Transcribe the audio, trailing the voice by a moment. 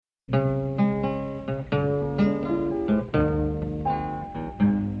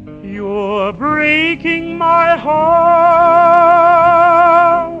breaking my heart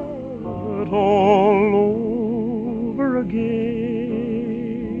all over again.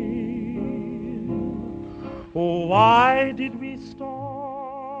 Oh, why did we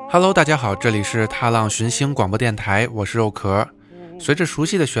start?Hello， 大家好，这里是踏浪寻星广播电台，我是肉壳。随着熟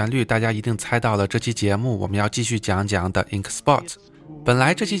悉的旋律，大家一定猜到了这期节目我们要继续讲讲的 Ink Spots。本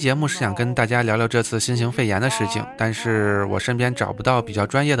来这期节目是想跟大家聊聊这次新型肺炎的事情，但是我身边找不到比较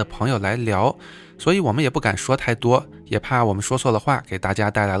专业的朋友来聊，所以我们也不敢说太多，也怕我们说错了话给大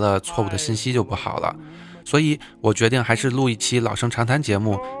家带来了错误的信息就不好了。所以我决定还是录一期老生常谈节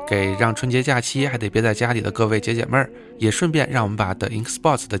目，给让春节假期还得憋在家里的各位解解闷儿，也顺便让我们把 The Ink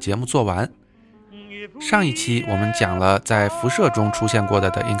Spots 的节目做完。上一期我们讲了在辐射中出现过的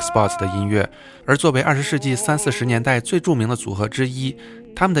The Ink Spots 的音乐，而作为20世纪30-40年代最著名的组合之一，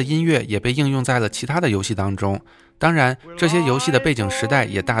他们的音乐也被应用在了其他的游戏当中。当然这些游戏的背景时代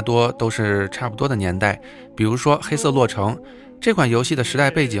也大多都是差不多的年代，比如说黑色洛城这款游戏的时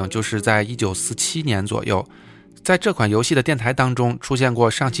代背景就是在1947年左右。在这款游戏的电台当中出现过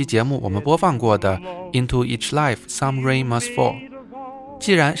上期节目我们播放过的 Into Each Life Some Rain Must Fall。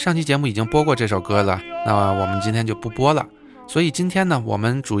 既然上期节目已经播过这首歌了，那我们今天就不播了。所以今天呢，我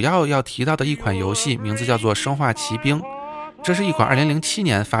们主要要提到的一款游戏名字叫做生化奇兵。这是一款2007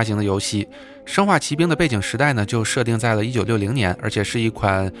年发行的游戏，生化奇兵的背景时代呢就设定在了1960年，而且是一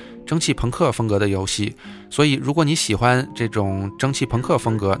款蒸汽朋克风格的游戏。所以如果你喜欢这种蒸汽朋克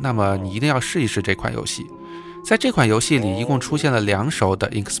风格，那么你一定要试一试这款游戏。在这款游戏里一共出现了2首的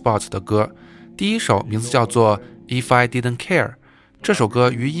Ink Spots 的歌，第一首名字叫做 If I Didn't Care， 这首歌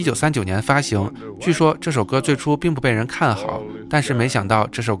于1939年发行，据说这首歌最初并不被人看好，但是没想到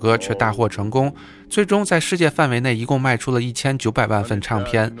这首歌却大获成功，最终在世界范围内一共卖出了1900万份唱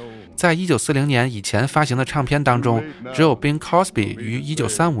片。在1940年以前发行的唱片当中，只有 Bing Crosby于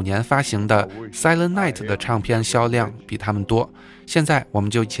1935年发行的 Silent Night 的唱片销量比他们多。现在我们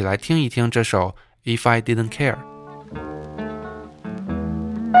就一起来听一听这首 If I Didn't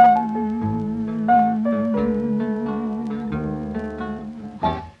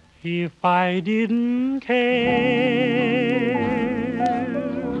Care。If I didn't care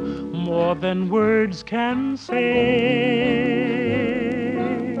more than words can say,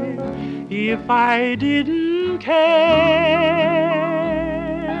 if I didn't care,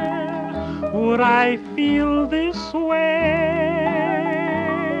 would I feel this way?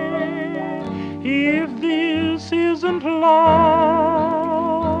 If this isn't love,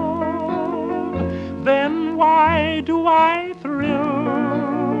 then why do I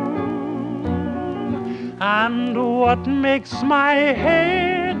thrill?And what makes my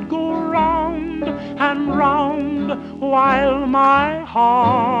head go round and round while my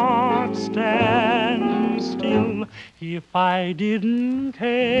heart stands still? If I didn't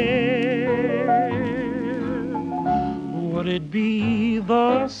care, would it be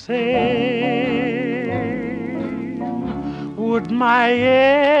the same? Would my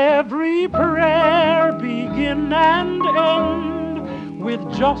every prayer begin and end?with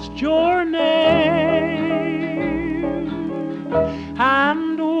just your name?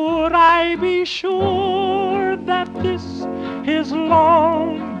 And would I be sure that this is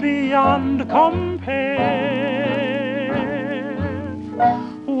love beyond compare?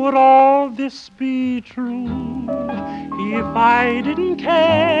 Would all this be true if I didn't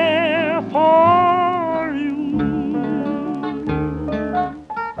care for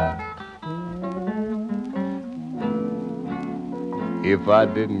you?If I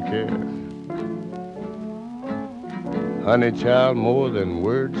didn't care, honey child, more than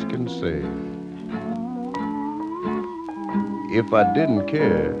words can say. If I didn't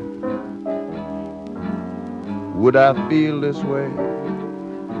care, would I feel this way?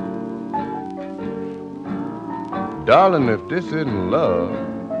 Darling, if this isn't love,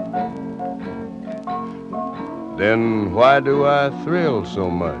 then why do I thrill so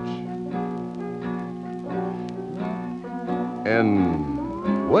much?And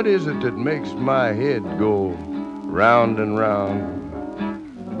what is it that makes my head go round and round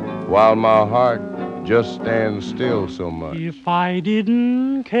while my heart just stands still so much? If I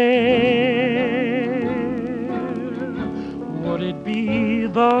didn't care, would it be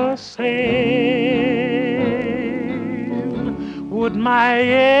the same? Would my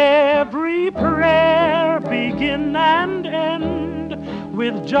every prayer begin and end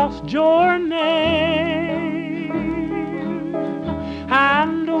with just your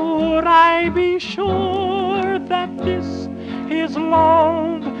name?And would I be sure that this is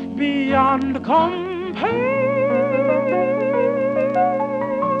love beyond compare?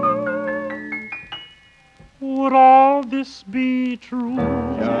 Would all this be true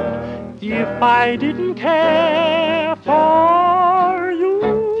if I didn't care for you.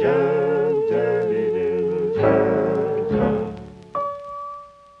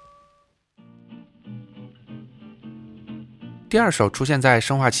 第二首出现在《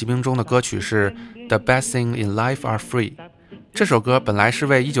生化奇兵》中的歌曲是 The Best Things in Life Are Free。 这首歌本来是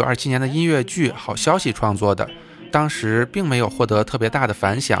为1927年的音乐剧《好消息》创作的，当时并没有获得特别大的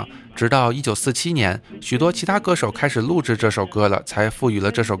反响，直到1947年，许多其他歌手开始录制这首歌了，才赋予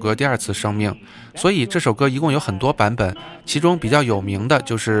了这首歌第二次生命。所以这首歌一共有很多版本，其中比较有名的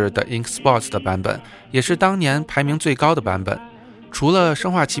就是 The Spots 的版本，也是当年排名最高的版本。除了《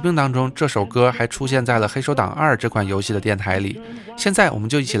生化奇兵》当中，这首歌还出现在了《黑手党2》这款游戏的电台里。现在我们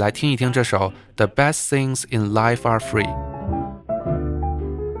就一起来听一听这首 The Best Things in Life Are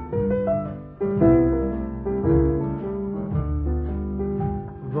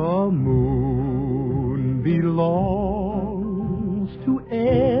Free。The moon belongs to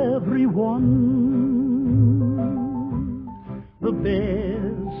everyone. The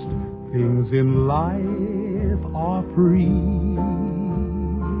best things in life are free.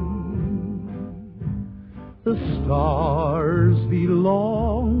 The stars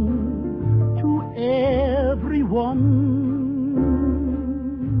belong to everyone.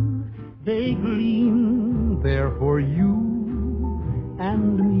 They gleam there for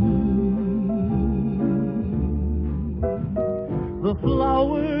you.And me. The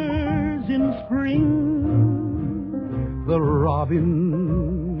flowers in spring, the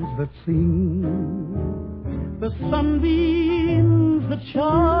robins that sing, the sunbeams that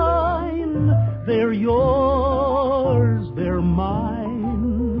shine, they're yours, they're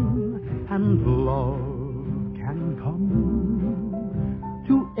mine, and love can come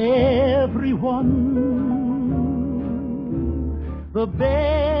to everyone.The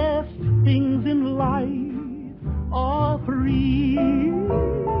best things in life are free.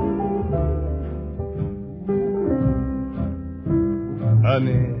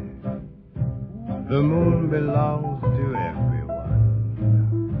 Honey, the moon belongs to everyone.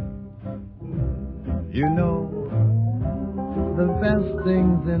 You know, the best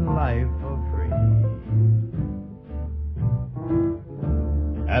things in life are free.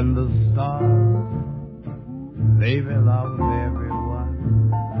 And the stars, they belong to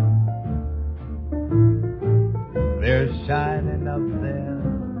everyone.They're shining up there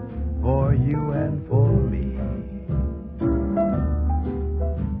for you and for me.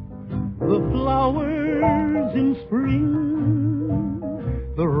 The flowers in spring,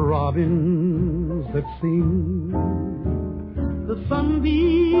 the robins that sing, the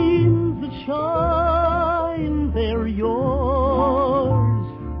sunbeams that shine, they're yours,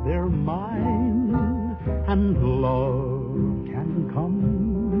 they're mine, and love can come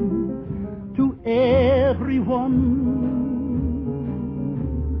to everyone.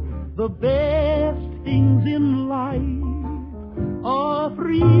 The best things in life are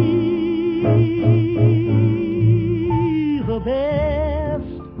free. The best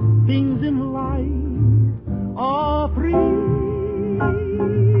things in life are free.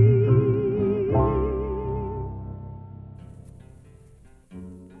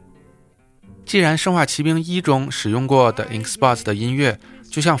既然《生化奇兵1》中使用过的 Spots 的音乐，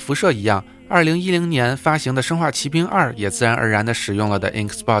就像辐射一样，2010年发行的《生化奇兵2》也自然而然地使用了的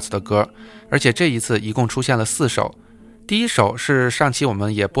Spots 的歌，而且这一次一共出现了4首。第一首是上期我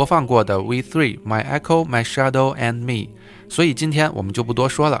们也播放过的 We Three, My Echo, My Shadow and Me， 所以今天我们就不多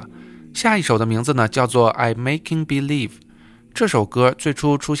说了。下一首的名字呢叫做 I'm Making Believe。这首歌最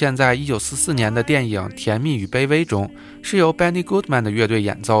初出现在1944年的电影《甜蜜与卑微》中，是由 Benny Goodman 的乐队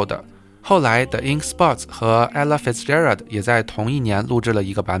演奏的。后来的 Spots 和 Ella Fitzgerald 也在同一年录制了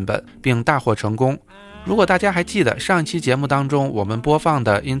一个版本，并大获成功。如果大家还记得上一期节目当中我们播放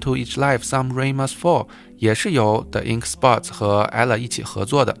的 Into Each Life Some Rain Must Fall 也是由 The Spots 和 Ella 一起合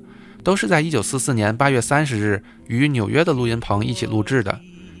作的，都是在1944年8月30日于纽约的录音棚一起录制的。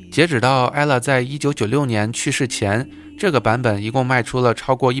截止到 Ella 在1996年去世前，这个版本一共卖出了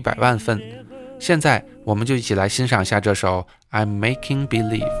超过100万份。现在我们就一起来欣赏一下这首 I'm Making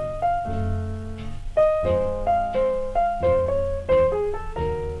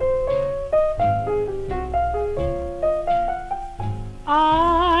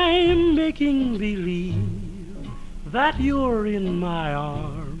making believe that you're in my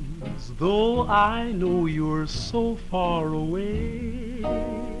arms, though I know you're so far away.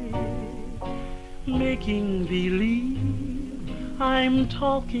 Making believe I'm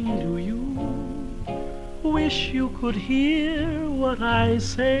talking to you, wish you could hear what I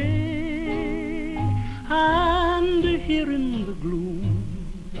say. And here in the gloom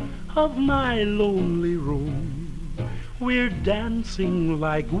of my lonely room, we're dancing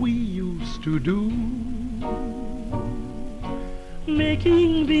like we used to do.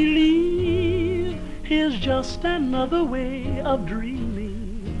 Making believe is just another way of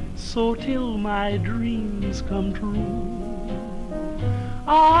dreaming, so till my dreams come true,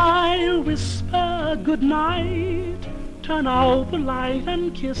 I'll whisper good night, turn out the light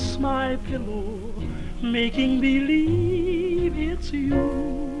and kiss my pillow, making believe it's you.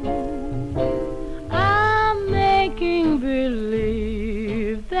 I'm making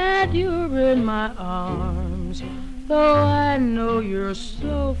believe that you're in my arms, though I know you're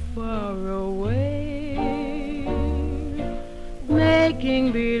so far away.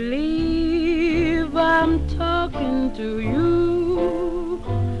 Making believe I'm talking to you,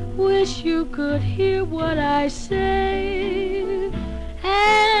 wish you could hear what I say.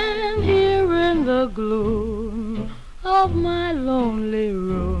 And here in the gloom of my lonely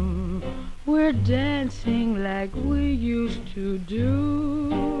room, we're dancing like we used to do.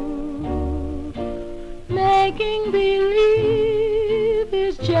 Making believe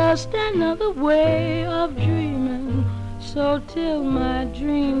is just another way of dreaming, so till my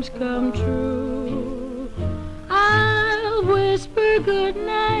dreams come true, I'll whisper good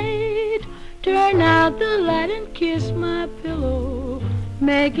night, turn out the light and kiss my pillow,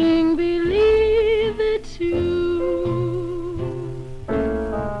 making believe it's you.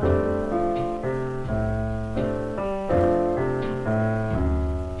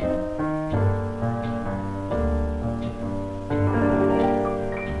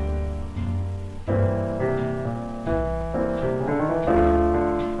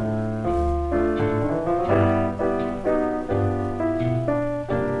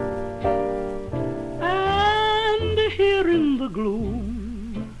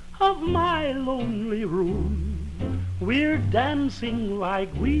 My lonely room, we're dancing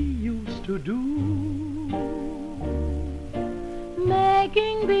like we used to do.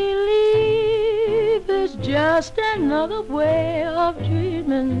 Making believe is just another way of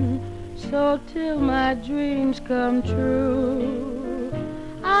dreaming, so till my dreams come true,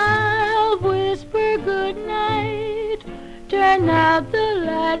 I'll whisper good night, turn out the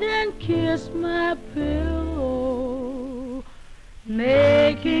light and kiss my pillow,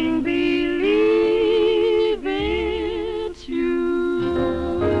 making believe it's you.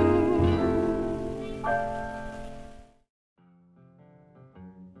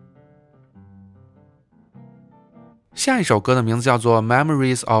 下一首歌的名字叫做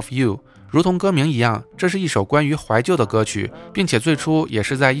Memories of You， 如同歌名一样，这是一首关于怀旧的歌曲，并且最初也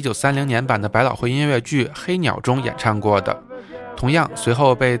是在1930年版的百老汇音乐剧《黑鸟》中演唱过的。同样，随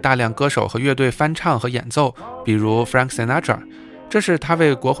后被大量歌手和乐队翻唱和演奏，比如 Frank Sinatra。这是他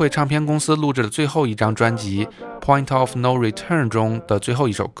为国会唱片公司录制的最后一张专辑 Point of No Return 中的最后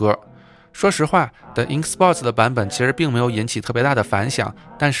一首歌。说实话 The Spots 的版本其实并没有引起特别大的反响，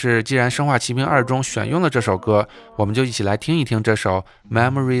但是既然生化奇兵2中选用了这首歌，我们就一起来听一听这首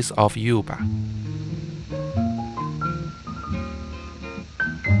Memories of You 吧。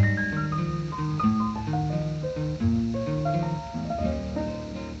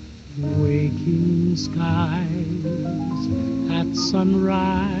Waking skies at sunrise,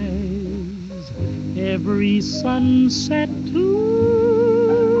 every sunset too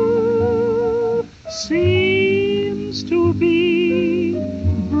seems to be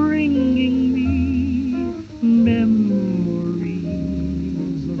bringing me memories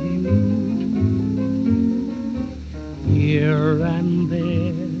of you. Here and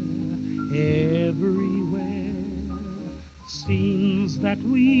there, everywhere, scenes that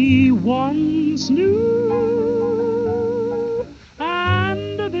we once knew,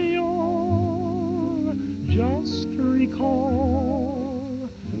 and they all just recall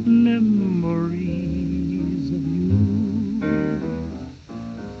memories of you.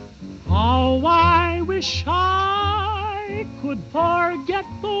 How I wish I could forget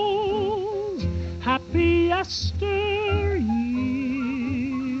those happy yester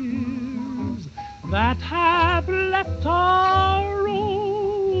years that have left a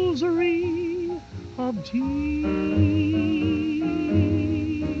rosary of tears.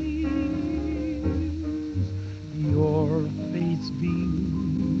 Your face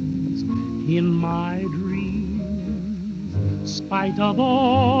beams in my dreams, spite of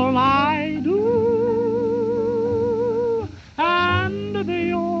all I do, and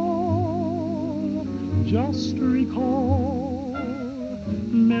they all just recall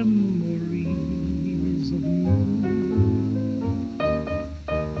memories of you.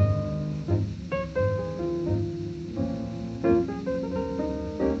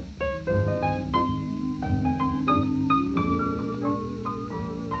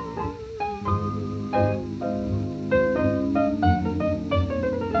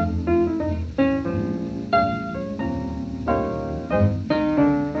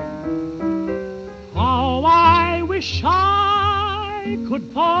 I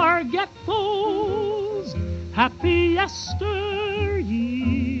could forget those happy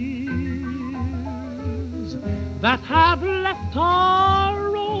yesteryears that have left a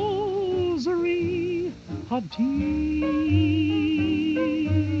rosary of tears.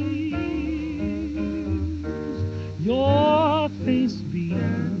 Your face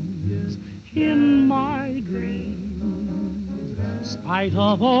beams in my dreams, spite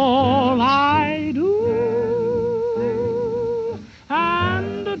of all I do,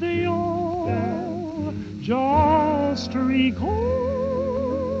 and they all just recall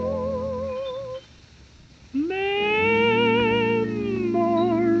memories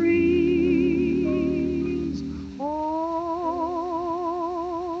of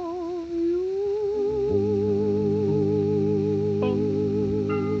you.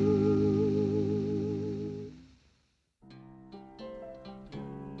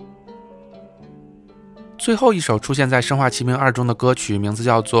 最后一首出现在《生化奇兵2》中的歌曲名字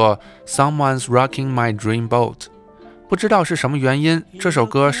叫做 Someone's Rocking My Dreamboat。 不知道是什么原因，这首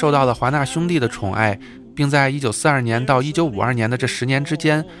歌受到了华纳兄弟的宠爱，并在1942年到1952年的这10年之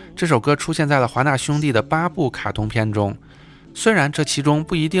间，这首歌出现在了华纳兄弟的8部卡通片中。虽然这其中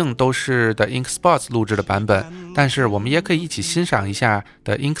不一定都是 The Spots 录制的版本，但是我们也可以一起欣赏一下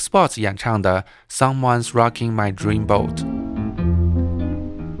The Spots 演唱的 Someone's Rocking My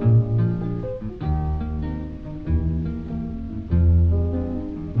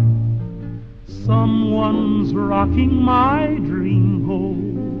Dreamboat。Someone's rocking my dreamboat.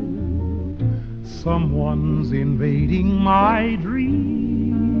 Someone's invading my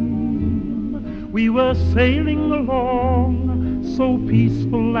dream. We were sailing along, so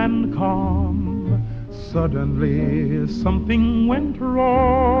peaceful and calm. Suddenly something went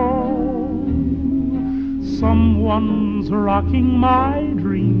wrong. Someone's rocking my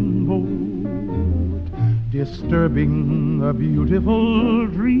dreamboat, disturbing a beautiful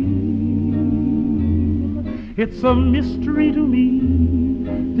dream. It's a mystery to me,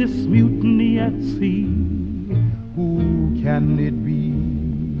 this mutiny at sea. Who can it be?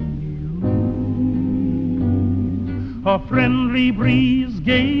 A friendly breeze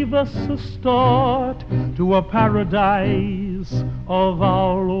gave us a start to a paradise of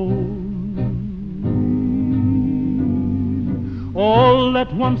our own. All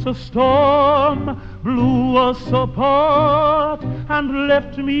at once a storm blew us apart and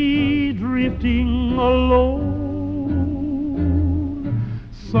left me drifting alone.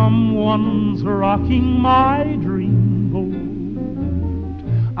 Someone's rocking my dreamboat.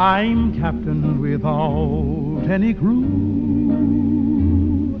 I'm captain without any crew,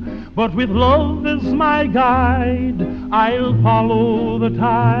 but with love as my guide, I'll follow the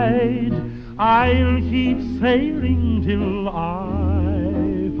tide. I'll keep sailing till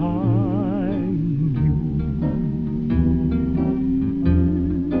I find you.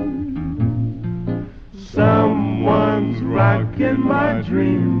 Someone's rocking my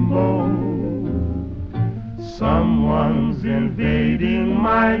dreamboat. Someone's invading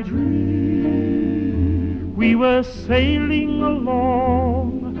my dream. We were sailing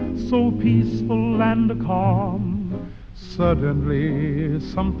along, so peaceful and calm. Suddenly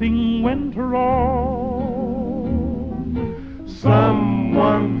something went wrong.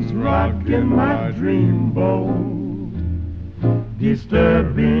 Someone's rocking my dreamboat,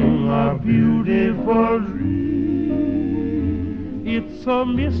 disturbing a beautiful dream. It's a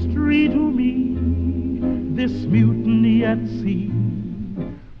mystery to me, this mutiny at sea.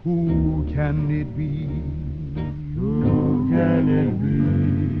 Who can it be? Who can it be?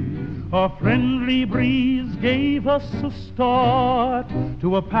 A friendly breeze gave us a start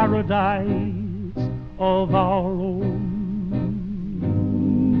to a paradise of our own.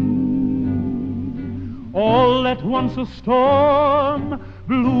 All at once a storm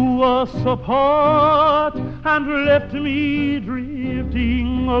blew us apart and left me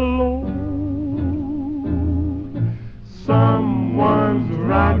drifting alone. Someone's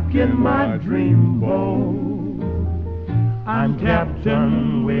rocking my dreamboat. I'm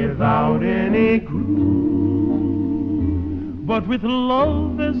captain without any crew, but with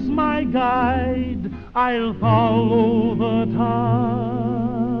love as my guide, I'll follow the tide.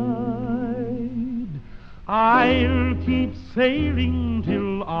 I'll keep sailing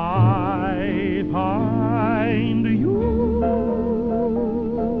till I find you.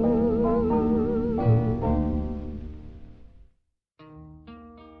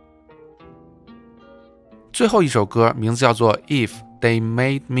 最后一首歌名字叫做 If They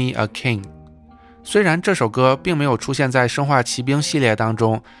Made Me a King。虽然这首歌并没有出现在生化奇兵系列当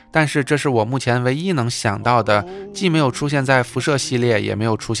中，但是这是我目前唯一能想到的既没有出现在辐射系列也没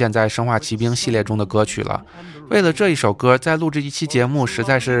有出现在生化奇兵系列中的歌曲了。为了这一首歌再录制一期节目实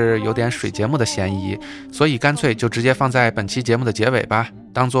在是有点水节目的嫌疑，所以干脆就直接放在本期节目的结尾吧，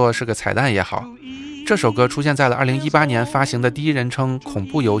当作是个彩蛋也好。这首歌出现在了2018年发行的第一人称恐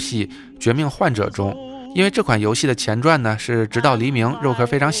怖游戏《绝命患者》中，因为这款游戏的前传呢是直到黎明，肉壳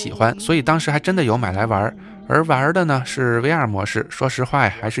非常喜欢，所以当时还真的有买来玩，而玩的呢是 VR 模式，说实话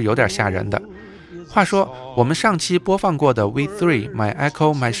还是有点吓人的。话说我们上期播放过的 We3 My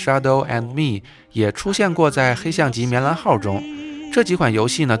Echo My Shadow and Me 也出现过在黑象级棉兰号中，这几款游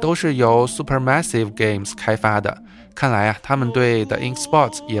戏呢都是由 Supermassive Games 开发的，看来啊他们对 The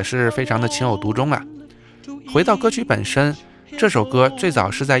Spots 也是非常的情有独钟啊。回到歌曲本身，这首歌最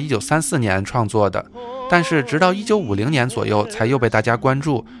早是在1934年创作的，但是直到1950年左右才又被大家关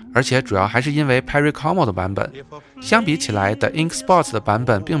注，而且主要还是因为 Perry Como 的版本。相比起来 The Spots 的版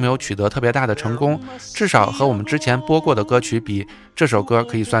本并没有取得特别大的成功，至少和我们之前播过的歌曲比，这首歌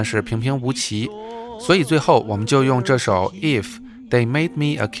可以算是平平无奇。所以最后我们就用这首 If They Made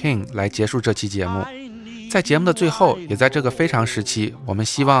Me a King 来结束这期节目。在节目的最后，也在这个非常时期，我们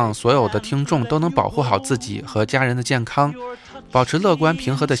希望所有的听众都能保护好自己和家人的健康，保持乐观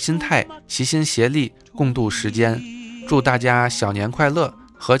平和的心态，齐心协力共度时间。祝大家小年快乐，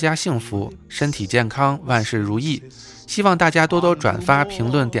阖家幸福，身体健康，万事如意。希望大家多多转发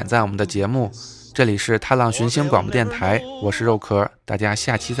评论点赞我们的节目。这里是踏浪寻星广播电台，我是肉壳，大家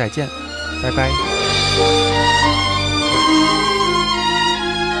下期再见，拜拜。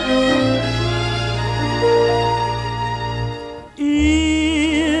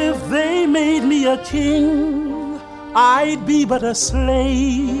If they made me a king, I'd be but a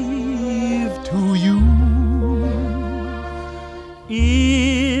slave to you.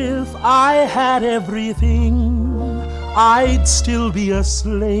 If I had everything, I'd still be a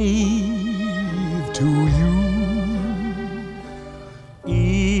slave to you.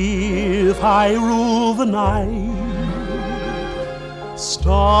 If I rule the night,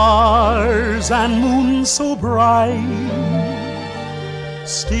 stars and moon so bright,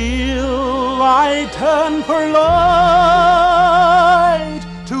 still I turn for light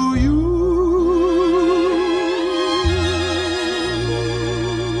to you.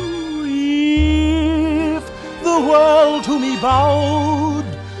 If the world to me bowed,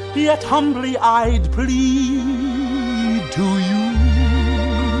 yet humbly I'd plead to you.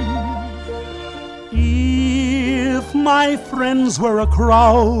 If my friends were a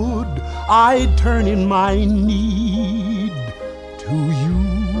crowd, I'd turn in my need to you.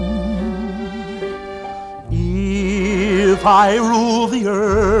 If I rule the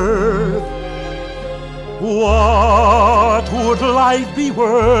earth, what would life be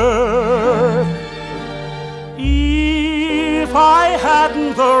worth if I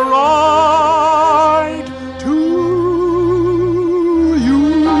hadn't the right to you?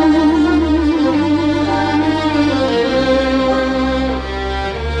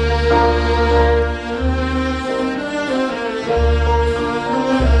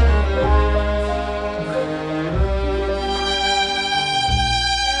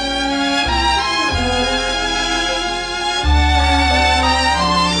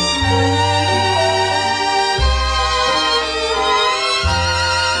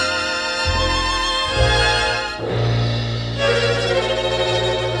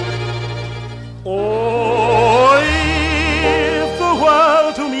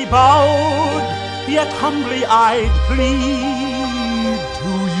 Bowed, yet humbly I'd plead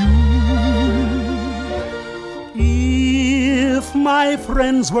to you. If my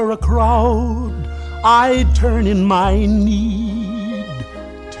friends were a crowd, I'd turn in my need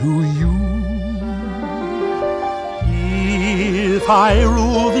to you. If I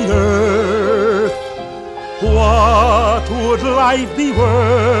rule the earth, what would life be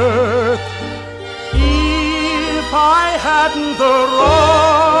worth if I hadn't the right